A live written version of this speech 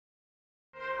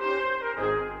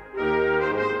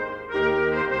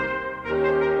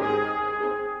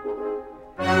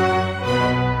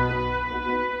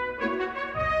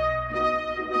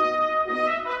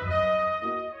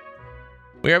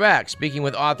We are back speaking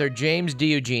with author James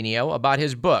DiEugenio about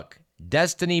his book,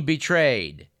 Destiny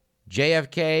Betrayed,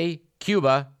 JFK,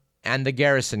 Cuba, and the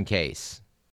Garrison Case.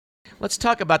 Let's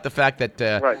talk about the fact that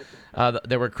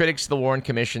there were critics of the Warren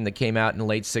Commission that came out in the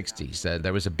late 60s.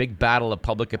 There was a big battle of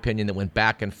public opinion that went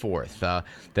back and forth.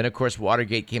 Then, of course,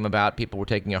 Watergate came about. People were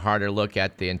taking a harder look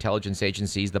at the intelligence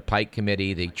agencies, the Pike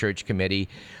Committee, the Church Committee.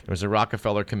 There was a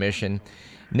Rockefeller Commission.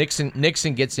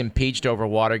 Nixon gets impeached over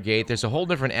Watergate. There's a whole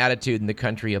different attitude in the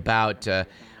country about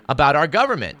our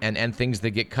government and things that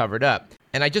get covered up.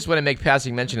 And I just want to make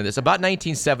passing mention of this. About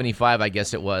 1975, I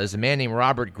guess it was, a man named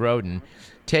Robert Groden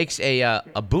takes a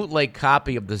bootleg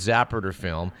copy of the Zapruder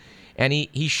film, and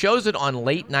he shows it on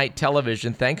late-night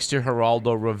television thanks to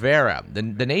Geraldo Rivera.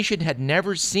 The nation had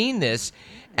never seen this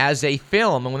as a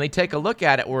film, and when they take a look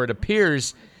at it where it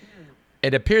appears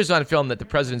on film that the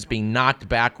president's being knocked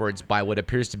backwards by what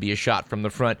appears to be a shot from the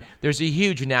front, there's a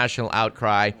huge national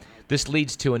outcry. This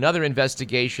leads to another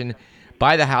investigation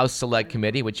by the House Select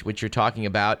Committee, which you're talking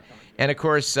about. And, of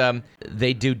course,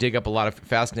 they do dig up a lot of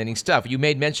fascinating stuff. You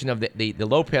made mention of the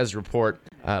Lopez report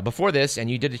before this, and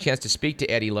you did a chance to speak to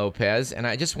Eddie Lopez. And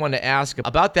I just wanted to ask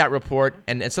about that report,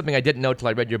 and it's something I didn't know till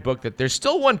I read your book, that there's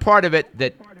still one part of it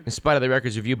that, in spite of the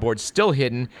Records Review Board, still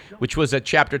hidden, which was a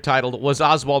chapter titled, Was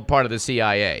Oswald Part of the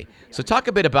CIA? So talk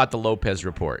a bit about the Lopez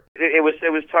report. It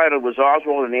was titled, Was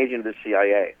Oswald an Agent of the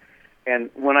CIA?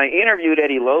 And when I interviewed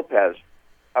Eddie Lopez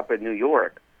up in New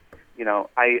York,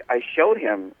 I showed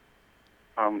him,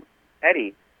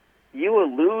 Eddie, you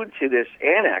allude to this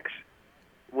annex,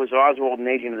 was Oswald an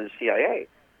agent of the CIA,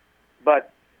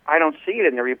 but I don't see it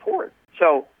in the report.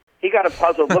 So he got a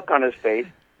puzzled look on his face.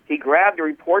 He grabbed the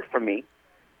report from me.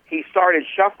 He started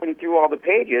shuffling through all the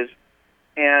pages,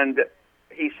 and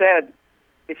he said,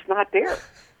 it's not there.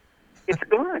 It's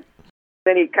gone.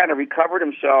 Then he kind of recovered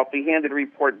himself. He handed the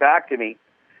report back to me,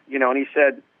 and he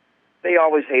said, they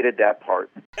always hated that part.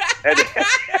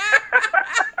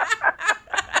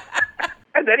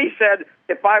 And then he said,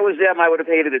 if I was them, I would have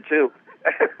hated it too.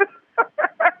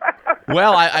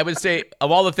 Well, I would say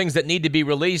of all the things that need to be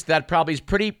released, that probably is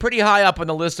pretty high up on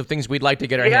the list of things we'd like to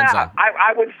get our hands on.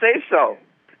 I would say so.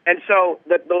 And so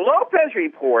the Lopez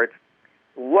report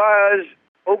was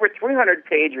over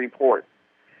 300-page report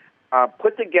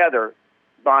put together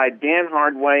by Dan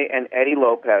Hardway and Eddie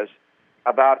Lopez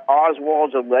about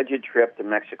Oswald's alleged trip to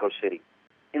Mexico City.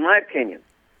 In my opinion,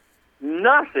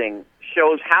 nothing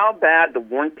shows how bad the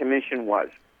Warren Commission was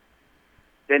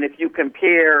than if you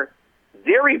compare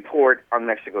their report on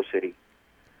Mexico City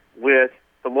with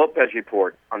the Lopez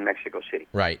report on Mexico City.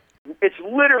 Right. It's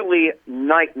literally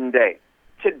night and day.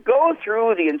 To go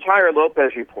through the entire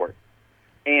Lopez report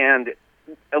and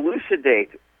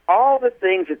elucidate all the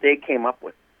things that they came up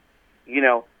with,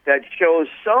 that shows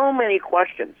so many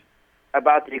questions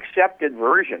about the accepted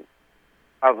version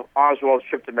of Oswald's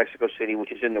trip to Mexico City,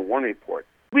 which is in the Warren report.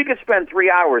 We could spend 3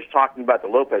 hours talking about the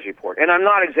Lopez report, and I'm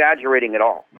not exaggerating at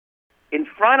all. In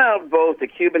front of both the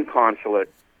Cuban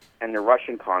consulate and the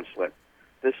Russian consulate,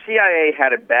 the CIA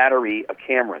had a battery of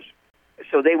cameras,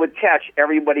 so they would catch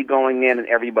everybody going in and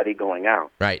everybody going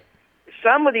out. Right.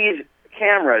 Some of these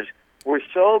cameras were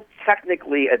so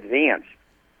technically advanced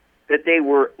that they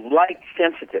were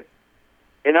light-sensitive.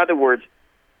 In other words,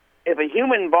 if a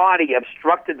human body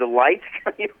obstructed the light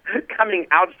coming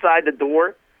outside the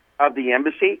door of the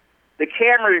embassy, the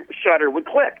camera shutter would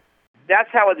click. That's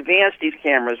how advanced these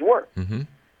cameras were. Mm-hmm.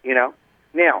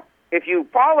 Now, if you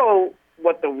follow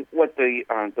what the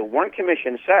Warren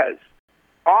Commission says,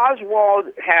 Oswald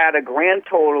had a grand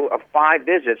total of 5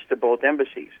 visits to both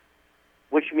embassies,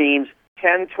 which means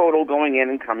 10 total going in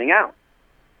and coming out.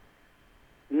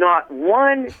 Not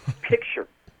one picture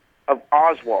of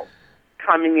Oswald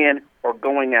coming in or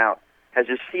going out has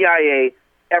the CIA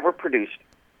ever produced.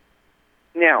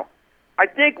 Now, I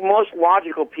think most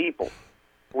logical people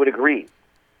would agree,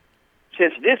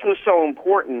 since this was so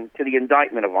important to the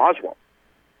indictment of Oswald.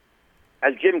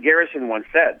 As Jim Garrison once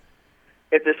said,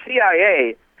 if the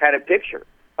CIA had a picture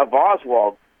of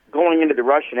Oswald going into the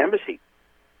Russian embassy,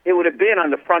 it would have been on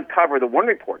the front cover of the Warren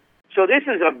report. So this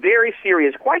is a very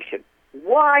serious question.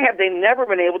 Why have they never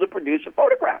been able to produce a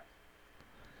photograph?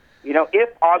 If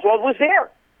Oswald was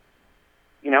there.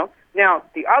 Now,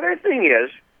 the other thing is,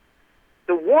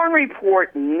 the Warren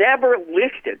report never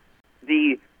listed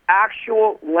the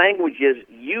actual languages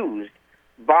used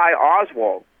by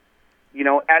Oswald,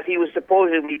 as he was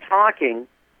supposedly talking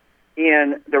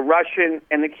in the Russian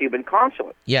and the Cuban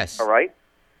consulate. Yes. All right?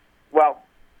 Well,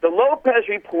 the Lopez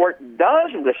report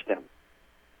does list them.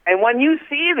 And when you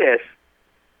see this,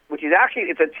 which is actually,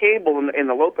 it's a table in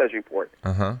the Lopez report,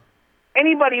 Uh-huh.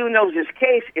 anybody who knows this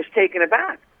case is taken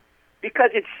aback.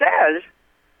 because it says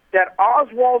that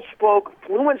Oswald spoke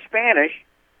fluent Spanish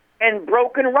and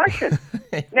broken Russian.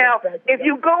 Now, if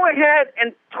you go ahead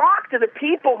and talk to the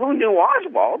people who knew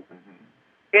Oswald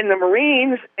in the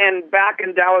Marines and back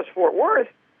in Dallas-Fort Worth,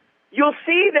 you'll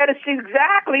see that it's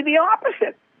exactly the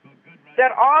opposite.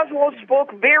 That Oswald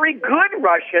spoke very good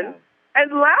Russian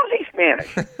and lousy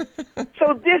Spanish.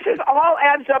 So this is all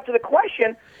adds up to the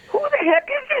question, who the heck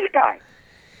is this guy?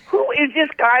 Who is this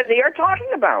guy they are talking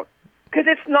about? Because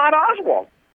it's not Oswald.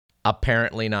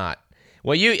 Apparently not.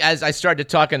 Well, as I started to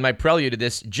talk in my prelude to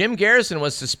this, Jim Garrison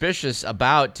was suspicious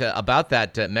about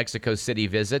that Mexico City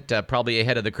visit, probably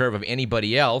ahead of the curve of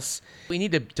anybody else. We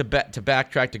need to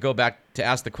backtrack, to go back to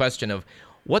ask the question of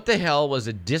what the hell was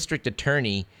a district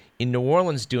attorney in New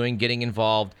Orleans doing getting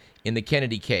involved in the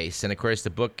Kennedy case? And, of course, the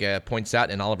book points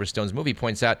out, and Oliver Stone's movie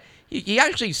points out, he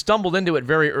actually stumbled into it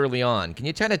very early on. Can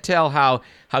you kind of tell how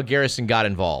Garrison got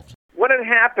involved? What had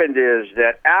happened is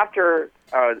that after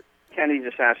Kennedy's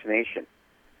assassination,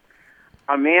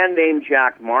 a man named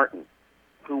Jack Martin,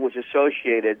 who was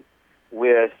associated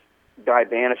with Guy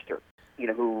Bannister,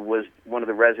 who was one of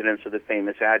the residents of the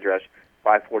famous address,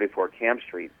 544 Camp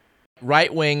Street.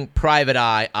 Right-wing private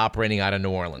eye operating out of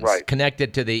New Orleans, right.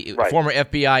 Connected to the former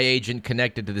FBI agent,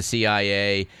 connected to the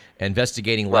CIA,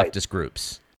 investigating leftist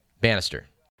groups. Bannister,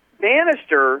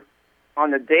 on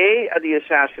the day of the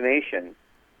assassination,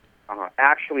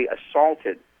 actually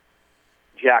assaulted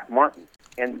Jack Martin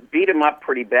and beat him up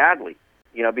pretty badly,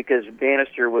 because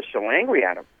Bannister was so angry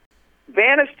at him.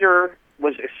 Bannister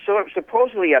was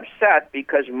supposedly upset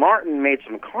because Martin made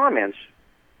some comments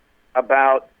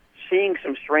about seeing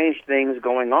some strange things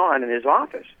going on in his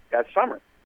office that summer.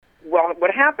 Well,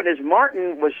 what happened is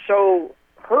Martin was so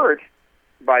hurt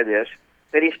by this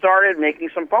that he started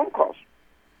making some phone calls.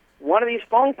 One of these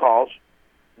phone calls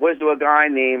was to a guy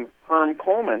named Herm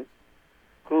Coleman,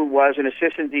 who was an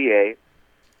assistant DA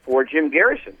for Jim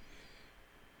Garrison.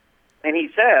 And he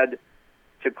said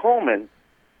to Coleman,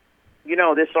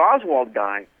 this Oswald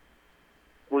guy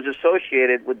was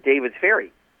associated with David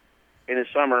Ferrie in the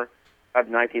summer of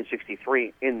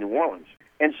 1963 in New Orleans.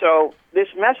 And so this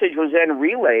message was then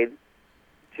relayed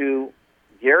to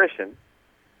Garrison.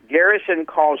 Garrison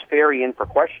calls Ferrie in for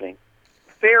questioning.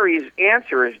 Ferrie's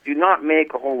answers do not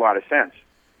make a whole lot of sense.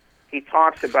 He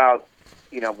talks about,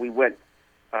 we went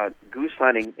goose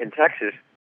hunting in Texas.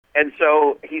 And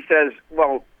so he says,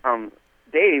 well,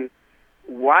 Dave,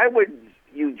 why would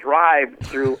you drive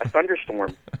through a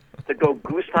thunderstorm to go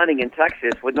goose hunting in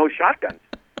Texas with no shotguns?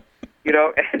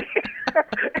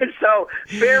 And so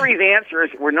Ferrie's answers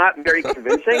were not very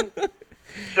convincing.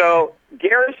 So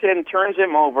Garrison turns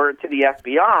him over to the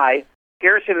FBI.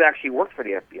 Garrison had actually worked for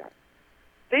the FBI,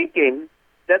 thinking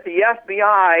that the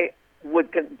FBI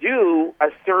would do a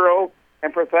thorough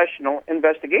and professional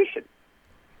investigation.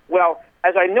 Well,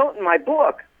 as I note in my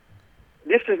book,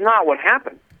 this is not what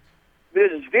happened.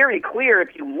 Because it's very clear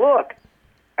if you look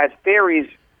at Ferrie's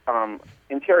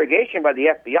interrogation by the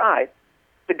FBI,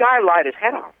 the guy lied his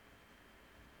head off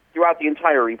throughout the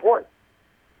entire report.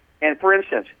 And for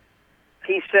instance,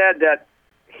 he said that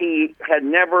he had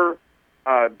never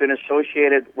been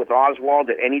associated with Oswald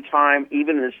at any time,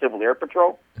 even in the Civil Air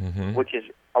Patrol, which is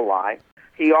a lie.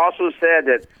 He also said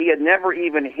that he had never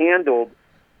even handled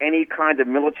any kind of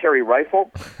military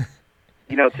rifle,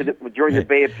 during the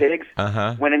Bay of Pigs,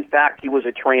 when in fact he was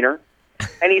a trainer.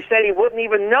 And he said he wouldn't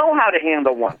even know how to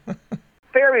handle one.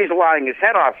 Ferrie's lying his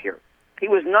head off here. He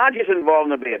was not just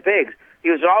involved in the Bay of Pigs, he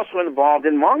was also involved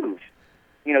in Mongoose,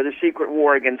 the secret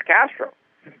war against Castro,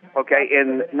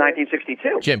 in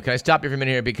 1962. Jim, can I stop you for a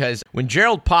minute here? Because when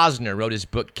Gerald Posner wrote his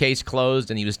book, Case Closed,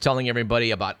 and he was telling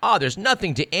everybody about, there's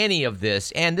nothing to any of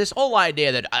this, and this whole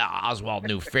idea that Oswald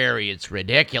knew Ferrie, it's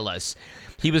ridiculous.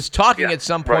 He was talking at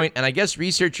some point, and I guess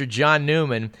researcher John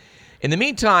Newman. In the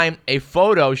meantime, a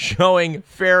photo showing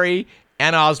Ferrie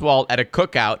and Oswald at a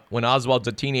cookout when Oswald's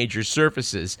a teenager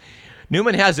surfaces.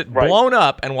 Newman has it blown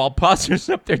up, and while Posner's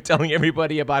up there telling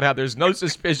everybody about how there's no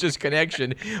suspicious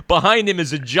connection, behind him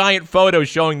is a giant photo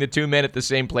showing the two men at the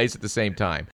same place at the same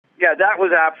time. Yeah, that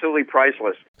was absolutely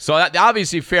priceless. So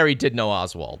obviously Ferrie did know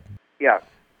Oswald. Yeah.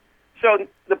 So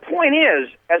the point is,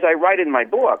 as I write in my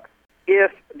book,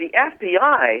 if the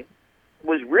FBI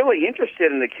was really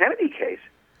interested in the Kennedy case,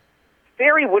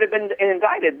 Ferrie would have been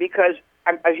indicted because,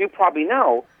 as you probably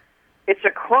know, it's a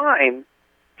crime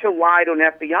to lie to an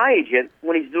FBI agent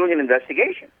when he's doing an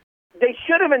investigation. They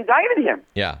should have indicted him.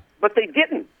 Yeah. But they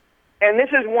didn't. And this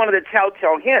is one of the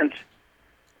telltale hints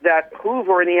that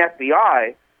Hoover and the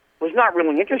FBI was not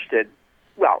really interested.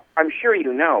 Well, I'm sure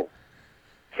you know,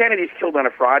 Kennedy's killed on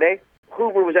a Friday.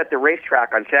 Hoover was at the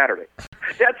racetrack on Saturday.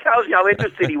 That tells you how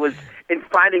interested he was in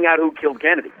finding out who killed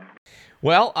Kennedy.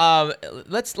 Well,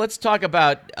 let's talk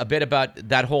a bit about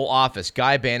that whole office.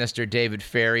 Guy Bannister, David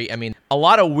Ferrie. I mean, a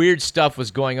lot of weird stuff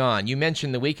was going on. You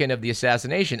mentioned the weekend of the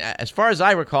assassination. As far as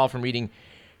I recall from reading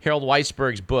Harold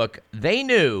Weisberg's book, they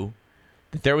knew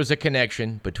that there was a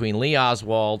connection between Lee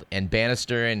Oswald and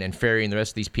Bannister and Ferrie and the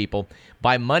rest of these people.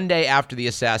 By Monday after the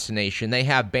assassination, they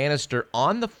have Bannister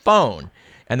on the phone,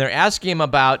 and they're asking him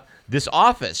about this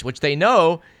office, which they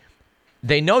know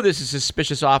this is a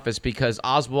suspicious office because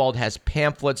Oswald has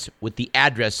pamphlets with the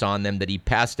address on them that he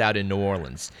passed out in New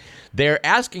Orleans. They're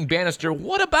asking Bannister,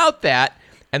 what about that?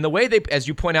 And the way they, as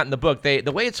you point out in the book, the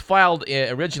way it's filed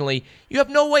originally, you have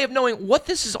no way of knowing what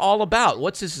this is all about.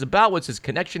 What's this about? What's this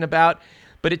connection about?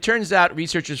 But it turns out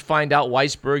researchers find out,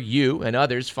 Weisberg, you, and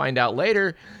others find out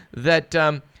later that,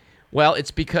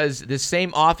 it's because this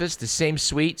same office, the same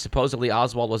suite supposedly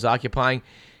Oswald was occupying,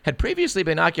 had previously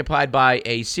been occupied by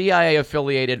a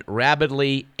CIA-affiliated,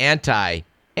 rabidly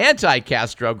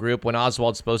anti-Castro group when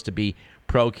Oswald's supposed to be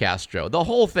pro-Castro. The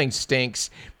whole thing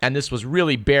stinks, and this was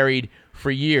really buried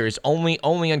for years, only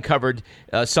uncovered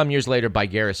some years later by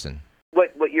Garrison.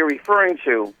 What you're referring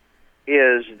to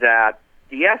is that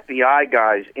the FBI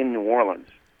guys in New Orleans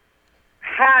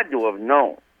had to have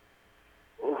known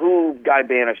who Guy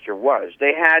Bannister was.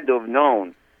 They had to have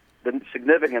known the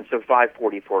significance of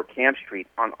 544 Camp Street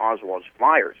on Oswald's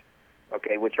flyers,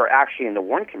 okay, which are actually in the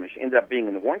Warren Commission, ended up being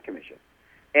in the Warren Commission.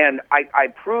 And I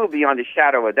prove beyond a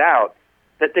shadow of a doubt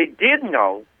that they did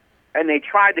know, and they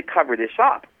tried to cover this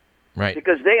up. Right.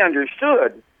 Because they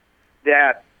understood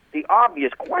that the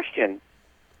obvious question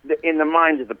in the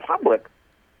minds of the public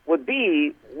would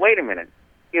be, wait a minute,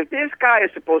 if this guy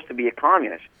is supposed to be a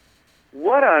communist,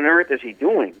 what on earth is he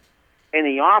doing in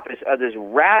the office of this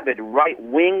rabid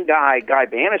right-wing guy, Guy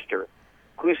Bannister,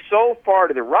 who's so far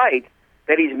to the right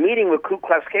that he's meeting with Ku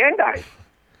Klux Klan guys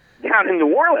down in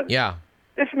New Orleans? Yeah.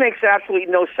 This makes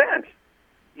absolutely no sense.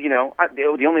 You know,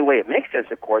 the only way it makes sense,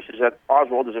 of course, is that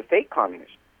Oswald is a fake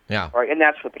communist. Yeah. Right, and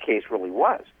that's what the case really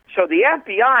was. So the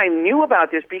FBI knew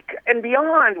about this, and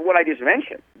beyond what I just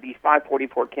mentioned, the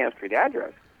 544 Camp Street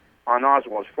address on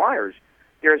Oswald's flyers,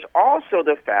 there's also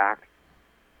the fact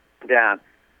that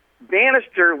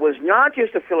Bannister was not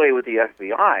just affiliated with the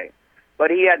FBI,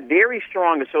 but he had very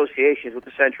strong associations with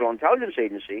the Central Intelligence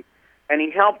Agency, and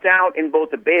he helped out in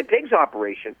both the Bay of Pigs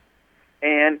operation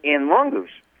and in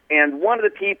Mongoose. And one of the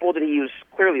people that he was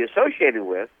clearly associated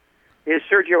with is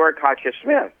Sergio Arcacha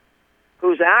Smith,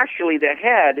 who's actually the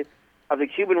head of the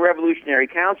Cuban Revolutionary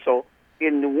Council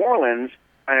in New Orleans,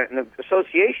 an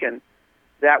association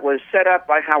that was set up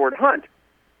by Howard Hunt,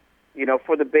 you know,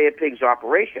 for the Bay of Pigs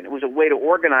operation. It was a way to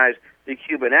organize the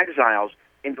Cuban exiles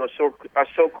into a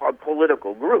so-called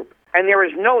political group. And there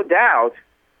is no doubt,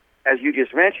 as you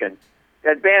just mentioned,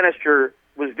 that Bannister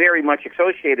was very much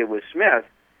associated with Smith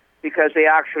because they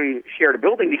actually shared a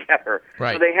building together.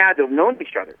 Right. So they had to have known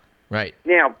each other. Right.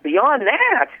 Now, beyond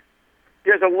that,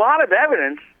 there's a lot of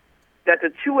evidence that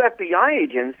the two FBI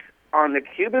agents on the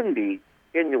Cuban beat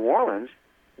in New Orleans,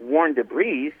 Warren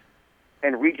DeBreeze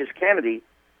and Regis Kennedy,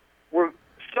 were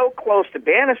so close to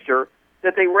Bannister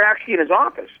that they were actually in his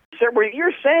office. So what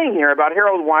you're saying here about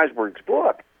Harold Weisberg's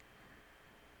book,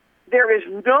 there is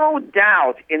no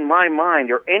doubt in my mind,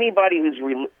 or anybody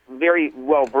who's very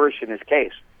well versed in this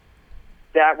case,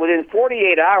 that within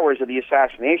 48 hours of the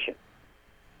assassination,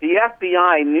 the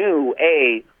FBI knew,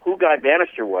 A, who Guy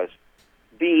Bannister was,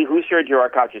 B, who Sergio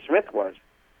Arcacha Smith was,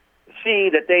 C,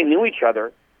 that they knew each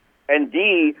other, and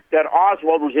D, that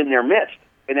Oswald was in their midst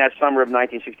in that summer of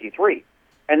 1963.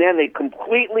 And then they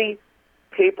completely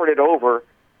papered it over,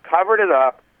 covered it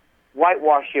up,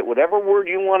 whitewashed it, whatever word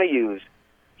you want to use,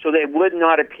 so they would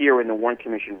not appear in the Warren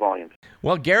Commission volumes.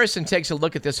 Well, Garrison takes a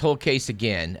look at this whole case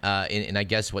again in I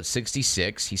guess,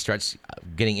 66. He starts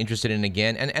getting interested in it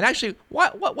again. And actually,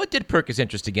 what did perk his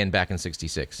interest again back in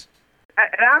 66?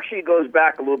 It actually goes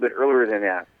back a little bit earlier than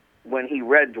that, when he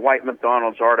read Dwight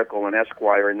McDonald's article in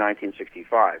Esquire in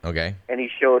 1965. Okay. And he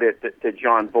showed it to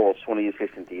John Bolts, one of the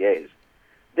assistant DAs.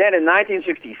 Then in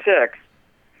 1966,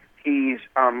 he's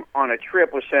on a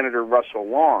trip with Senator Russell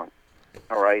Long,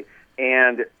 all right?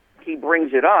 And he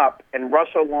brings it up, and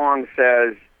Russell Long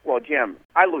says, well, Jim,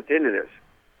 I looked into this,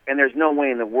 and there's no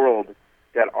way in the world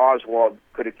that Oswald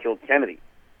could have killed Kennedy,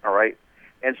 all right?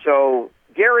 And so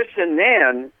Garrison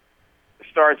then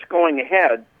starts going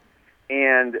ahead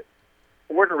and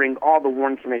ordering all the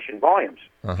Warren Commission volumes.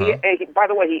 Uh-huh. By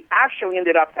the way, he actually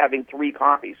ended up having 3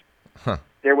 copies. Huh.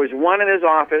 There was one in his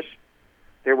office,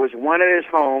 there was one at his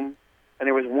home, and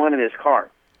there was one in his car.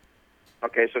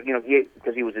 Okay, so,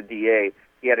 because he was a DA,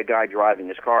 he had a guy driving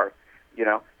his car, you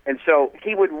know. And so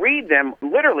he would read them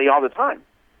literally all the time,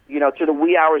 you know, to the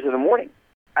wee hours of the morning.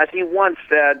 As he once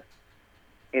said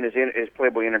in his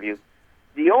Playboy interview,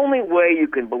 the only way you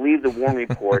can believe the Warren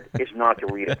Report is not to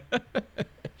read it.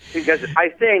 Because I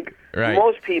think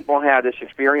most people have this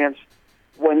experience.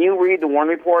 When you read the Warren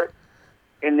Report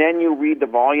and then you read the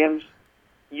volumes,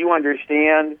 you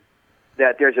understand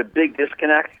that there's a big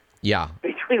disconnect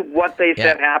between what they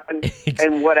said happened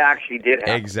and what actually did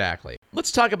happen. Exactly.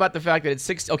 Let's talk about the fact that it's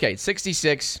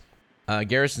 66.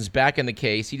 Garrison's back in the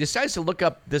case. He decides to look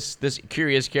up this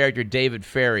curious character, David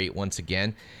Ferrie, once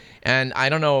again. And I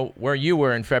don't know where you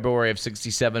were in February of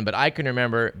 67, but I can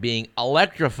remember being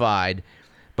electrified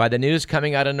by the news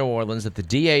coming out of New Orleans that the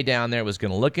DA down there was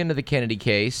going to look into the Kennedy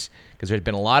case, because there's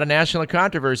been a lot of national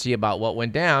controversy about what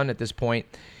went down at this point.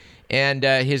 And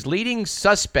his leading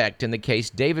suspect in the case,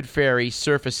 David Ferrie,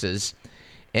 surfaces.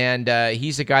 And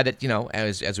he's a guy that, you know,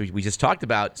 as we just talked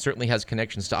about, certainly has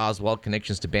connections to Oswald,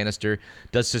 connections to Bannister,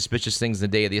 does suspicious things the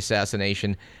day of the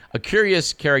assassination. A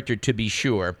curious character, to be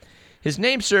sure. His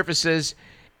name surfaces,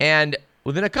 and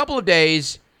within a couple of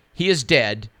days, he is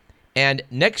dead. And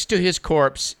next to his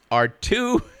corpse are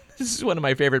two, this is one of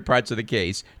my favorite parts of the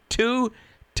case, two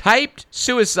typed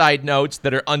suicide notes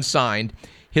that are unsigned.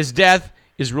 His death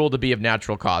is ruled to be of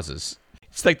natural causes.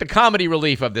 It's like the comedy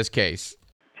relief of this case.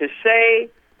 To say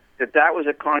that was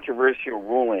a controversial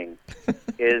ruling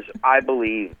is, I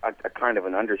believe, a kind of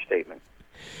an understatement.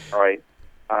 All right?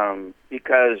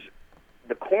 Because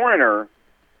the coroner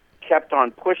kept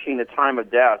on pushing the time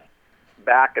of death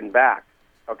back and back,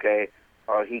 okay?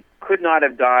 He could not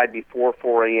have died before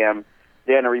 4 a.m.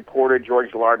 Then a reporter,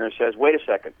 George Lardner, says, wait a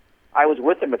second, I was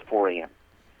with him at 4 a.m.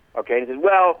 Okay? And he says,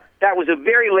 well, that was the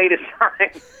very latest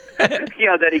time, you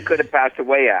know, that he could have passed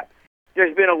away at.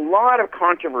 There's been a lot of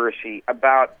controversy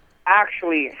about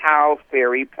actually how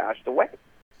Ferrie passed away.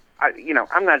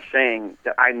 I'm not saying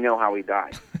that I know how he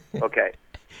died, okay?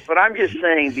 But I'm just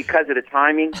saying because of the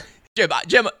timing.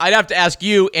 Jim, I'd have to ask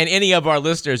you and any of our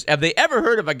listeners, have they ever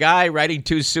heard of a guy writing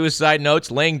two suicide notes,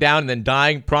 laying down, and then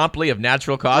dying promptly of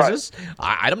natural causes?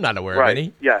 Right. I'm not aware of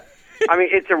any. Yeah. I mean,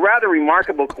 it's a rather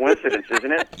remarkable coincidence,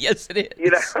 isn't it? Yes, it is.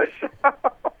 You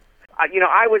know,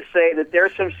 I would say that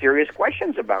there's some serious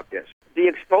questions about this. The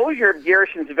exposure of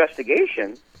Garrison's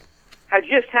investigation had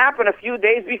just happened a few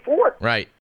days before. Right.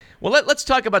 Well, let's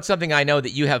talk about something I know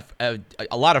that you have a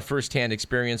lot of firsthand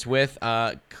experience with.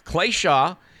 Clay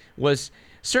Shaw was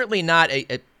certainly not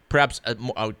perhaps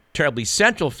a terribly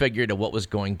central figure to what was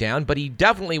going down, but he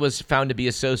definitely was found to be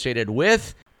associated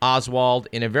with Oswald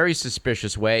in a very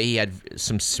suspicious way. He had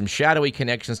some shadowy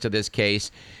connections to this case.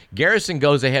 Garrison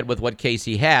goes ahead with what case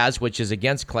he has, which is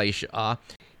against Clay Shaw.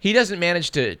 He doesn't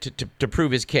manage to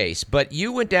prove his case, but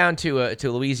you went down to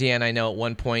Louisiana, I know, at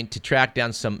one point to track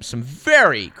down some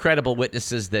very credible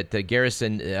witnesses that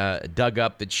Garrison dug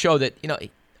up that show that, you know,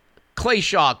 Clay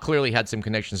Shaw clearly had some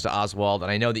connections to Oswald,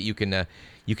 and I know that you can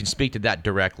speak to that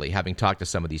directly, having talked to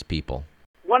some of these people.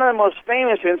 One of the most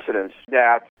famous incidents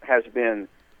that has been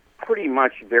pretty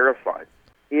much verified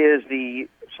is the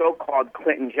so-called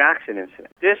Clinton-Jackson incident.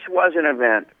 This was an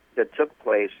event that took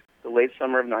place the late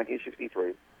summer of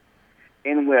 1963,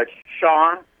 in which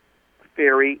Shaw,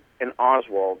 Ferrie, and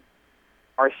Oswald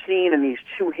are seen in these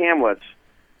two hamlets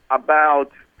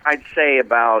about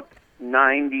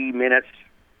 90 minutes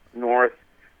north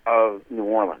of New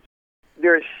Orleans.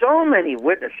 There are so many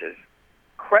witnesses,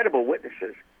 credible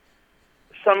witnesses,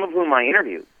 some of whom I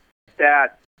interviewed,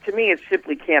 that to me it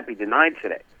simply can't be denied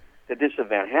today that this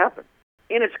event happened.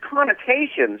 In its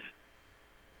connotations,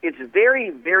 it's very,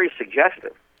 very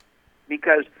suggestive,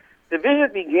 because the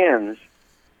visit begins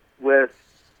with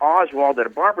Oswald at a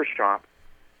barber shop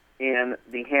in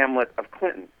the hamlet of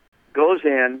Clinton. Goes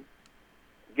in,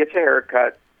 gets a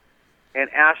haircut, and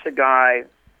asks the guy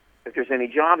if there's any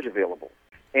jobs available.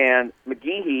 And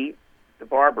McGehee, the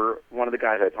barber, one of the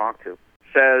guys I talked to,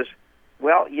 says,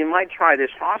 well, you might try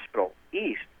this hospital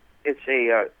east. It's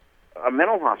a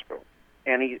mental hospital.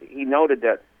 And he noted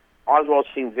that Oswald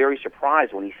seemed very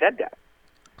surprised when he said that.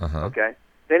 Uh-huh. Okay?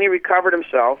 Then he recovered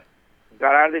himself,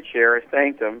 got out of the chair,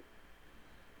 thanked him,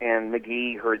 and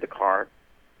McGee heard the car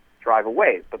drive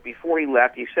away. But before he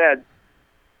left, he said,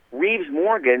 Reeves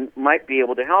Morgan might be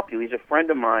able to help you. He's a friend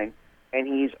of mine, and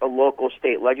he's a local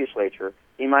state legislature.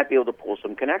 He might be able to pull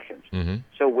some connections. Mm-hmm.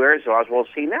 So where is Oswald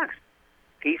seen next?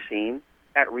 He's seen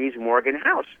at Reeves Morgan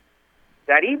house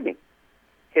that evening.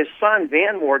 His son,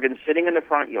 Van Morgan, sitting in the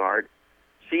front yard,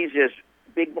 sees this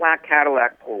big black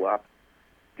Cadillac pull up.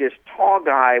 This tall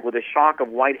guy with a shock of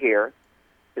white hair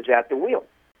is at the wheel.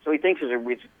 So he thinks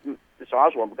this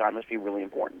Oswald guy must be really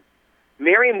important.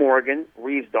 Mary Morgan,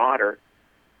 Reeves' daughter,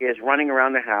 is running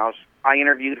around the house. I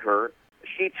interviewed her.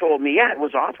 She told me, yeah, it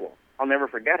was Oswald. I'll never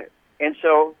forget it. And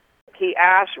so he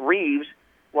asked Reeves,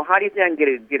 well, how do you think I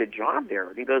can get a job there?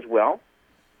 And he goes, well,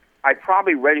 I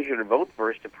probably registered to vote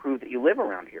first to prove that you live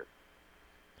around here.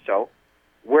 So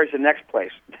where's the next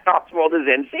place? Oswald is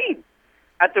then seen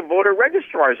at the voter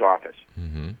registrar's office.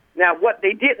 Mm-hmm. Now, what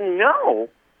they didn't know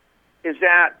is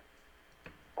that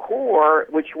CORE,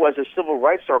 which was a civil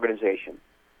rights organization,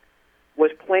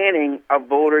 was planning a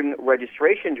voting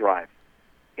registration drive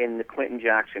in the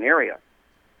Clinton-Jackson area.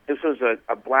 This was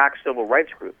a black civil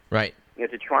rights group. Right.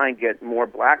 To try and get more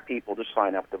black people to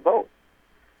sign up to vote.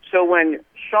 So when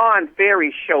Sean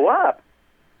Ferry show up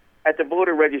at the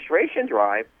voter registration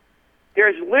drive,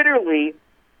 there's literally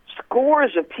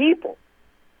scores of people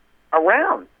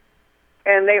around.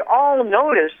 And they all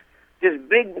notice this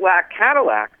big black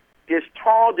Cadillac, this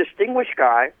tall, distinguished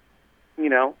guy,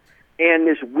 and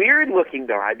this weird-looking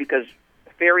guy, because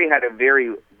Ferry had a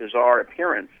very bizarre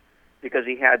appearance because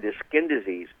he had this skin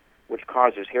disease which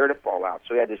caused his hair to fall out.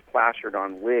 So he had this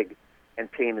plastered-on wig and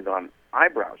painted-on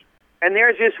eyebrows. And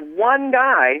there's this one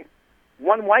guy,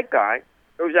 one white guy.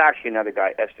 There was actually another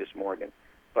guy, Estes Morgan,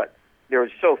 but there were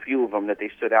so few of them that they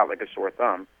stood out like a sore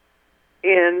thumb,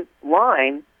 in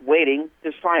line waiting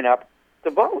to sign up to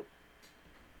vote.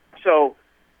 So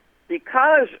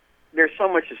because there's so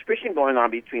much suspicion going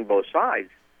on between both sides,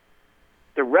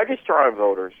 the registrar of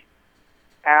voters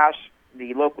asked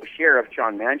the local sheriff,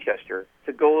 John Manchester,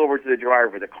 to go over to the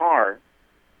driver of the car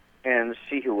and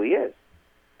see who he is.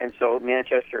 And so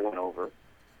Manchester went over,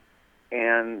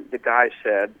 and the guy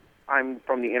said, I'm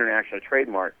from the International Trade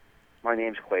Mart. My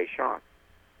name's Clay Shaw.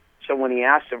 So when he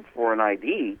asked him for an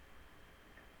ID,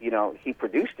 he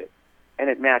produced it, and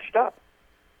it matched up.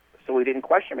 So he didn't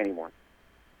question him anymore.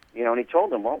 And he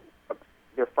told him, well,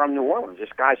 they're from New Orleans.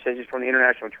 This guy says he's from the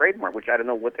International Trade Mart, which I don't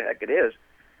know what the heck it is,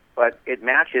 but it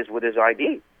matches with his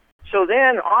ID. So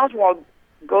then Oswald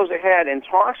goes ahead and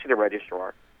talks to the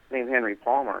registrar, named Henry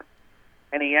Palmer,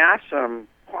 and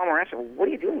Palmer asks him, what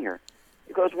are you doing here?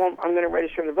 He goes, well, I'm going to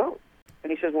register to vote.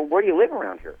 And he says, well, where do you live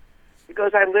around here? He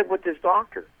goes, I live with this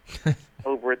doctor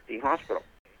over at the hospital.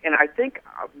 And I think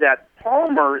that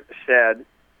Palmer said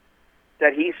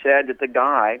that the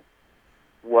guy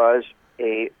was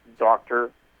a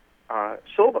Dr.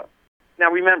 Silva.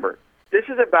 Now, remember, this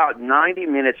is about 90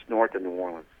 minutes north of New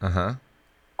Orleans. Uh-huh.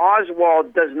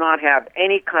 Oswald does not have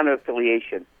any kind of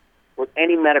affiliation with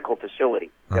any medical facility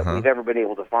that we've ever been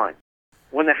able to find.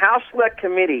 When the House Select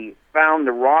Committee found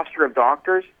the roster of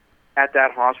doctors at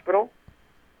that hospital,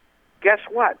 guess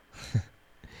what?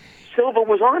 Silva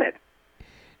was on it.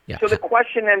 Yeah. So the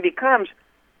question then becomes,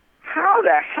 how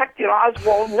the heck did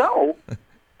Oswald know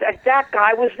that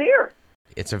guy was there?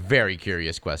 It's a very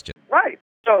curious question. Right.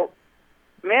 So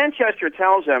Manchester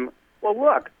tells him, well,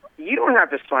 look, you don't have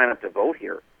to sign up to vote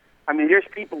here. I mean, there's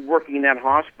people working in that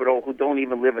hospital who don't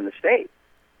even live in the state,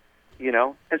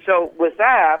 And so with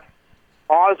that,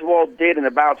 Oswald did an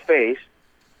about-face,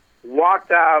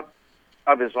 walked out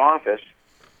of his office,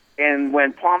 and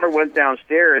when Palmer went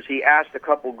downstairs, he asked a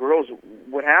couple girls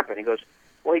what happened. He goes,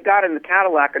 well, he got in the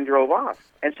Cadillac and drove off.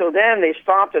 And so then they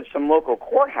stopped at some local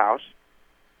courthouse,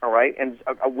 all right, and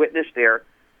a witness there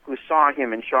who saw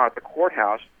him and Shaw at the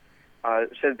courthouse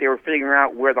said they were figuring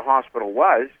out where the hospital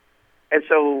was. And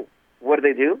so what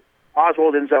do?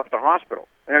 Oswald ends up at the hospital.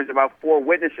 And there's about 4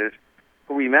 witnesses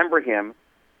who remember him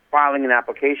filing an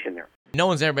application there. No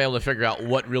one's ever been able to figure out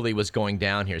what really was going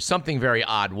down here. Something very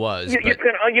odd was. You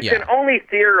can only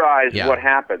theorize what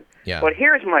happened. Yeah. But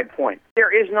here's my point. There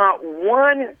is not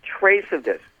one trace of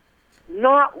this,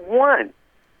 not one,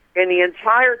 in the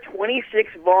entire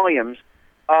 26 volumes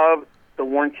of the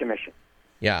Warren Commission.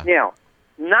 Yeah. Now,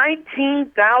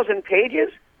 19,000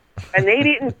 pages, and they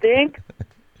didn't think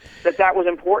that was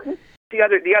important. The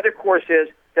other course is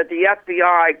that the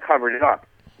FBI covered it up,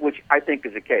 which I think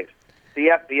is the case. The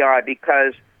FBI,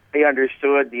 because they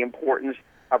understood the importance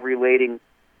of relating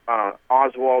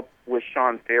Oswald with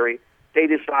Sean Ferry, they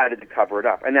decided to cover it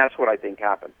up, and that's what I think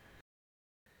happened.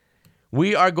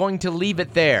 We are going to leave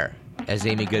it there, as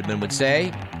Amy Goodman would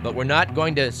say, but we're not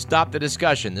going to stop the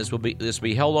discussion. This will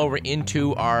be held over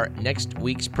into our next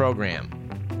week's program.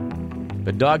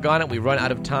 But doggone it, we run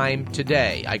out of time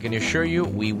today. I can assure you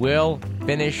we will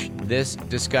finish this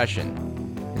discussion.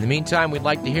 In the meantime, we'd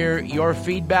like to hear your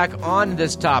feedback on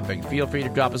this topic. Feel free to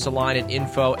drop us a line at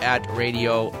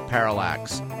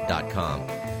info@radioparallax.com.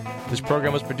 This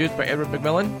program was produced by Edward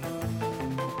McMillan.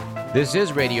 This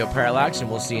is Radio Parallax, and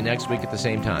we'll see you next week at the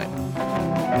same time.